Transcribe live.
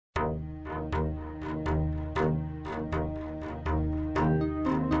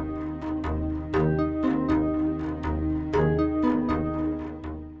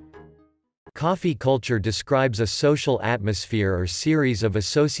Coffee culture describes a social atmosphere or series of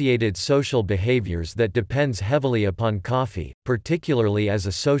associated social behaviors that depends heavily upon coffee, particularly as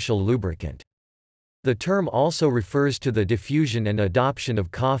a social lubricant. The term also refers to the diffusion and adoption of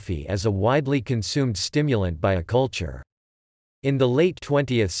coffee as a widely consumed stimulant by a culture. In the late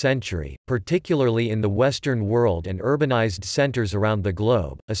 20th century, particularly in the Western world and urbanized centers around the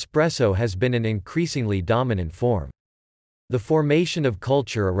globe, espresso has been an increasingly dominant form. The formation of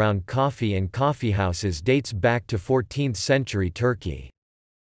culture around coffee and coffeehouses dates back to 14th-century Turkey.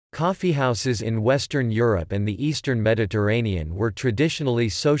 Coffeehouses in Western Europe and the Eastern Mediterranean were traditionally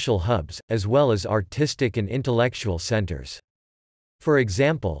social hubs, as well as artistic and intellectual centers. For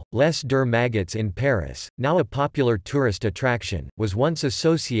example, Les Deux Magots in Paris, now a popular tourist attraction, was once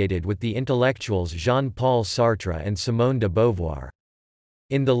associated with the intellectuals Jean-Paul Sartre and Simone de Beauvoir.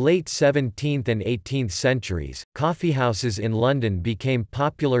 In the late 17th and 18th centuries, coffeehouses in London became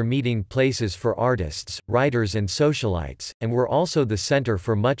popular meeting places for artists, writers and socialites, and were also the centre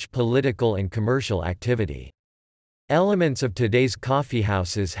for much political and commercial activity. Elements of today's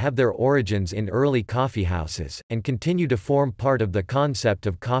coffeehouses have their origins in early coffeehouses, and continue to form part of the concept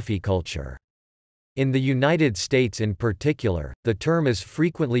of coffee culture. In the United States in particular, the term is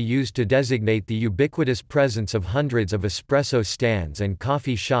frequently used to designate the ubiquitous presence of hundreds of espresso stands and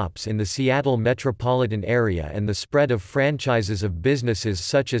coffee shops in the Seattle metropolitan area and the spread of franchises of businesses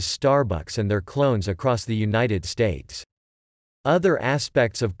such as Starbucks and their clones across the United States. Other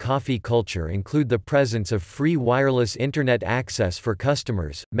aspects of coffee culture include the presence of free wireless internet access for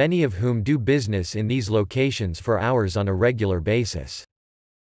customers, many of whom do business in these locations for hours on a regular basis.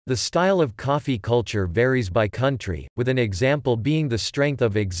 The style of coffee culture varies by country, with an example being the strength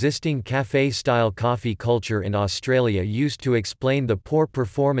of existing café-style coffee culture in Australia used to explain the poor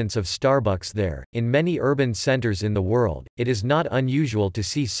performance of Starbucks there. In many urban centres in the world, it is not unusual to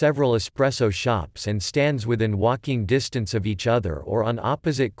see several espresso shops and stands within walking distance of each other or on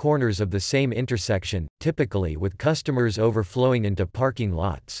opposite corners of the same intersection, typically with customers overflowing into parking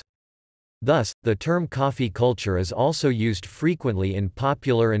lots. Thus, the term coffee culture is also used frequently in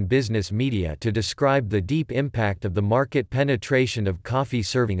popular and business media to describe the deep impact of the market penetration of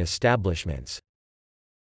coffee-serving establishments.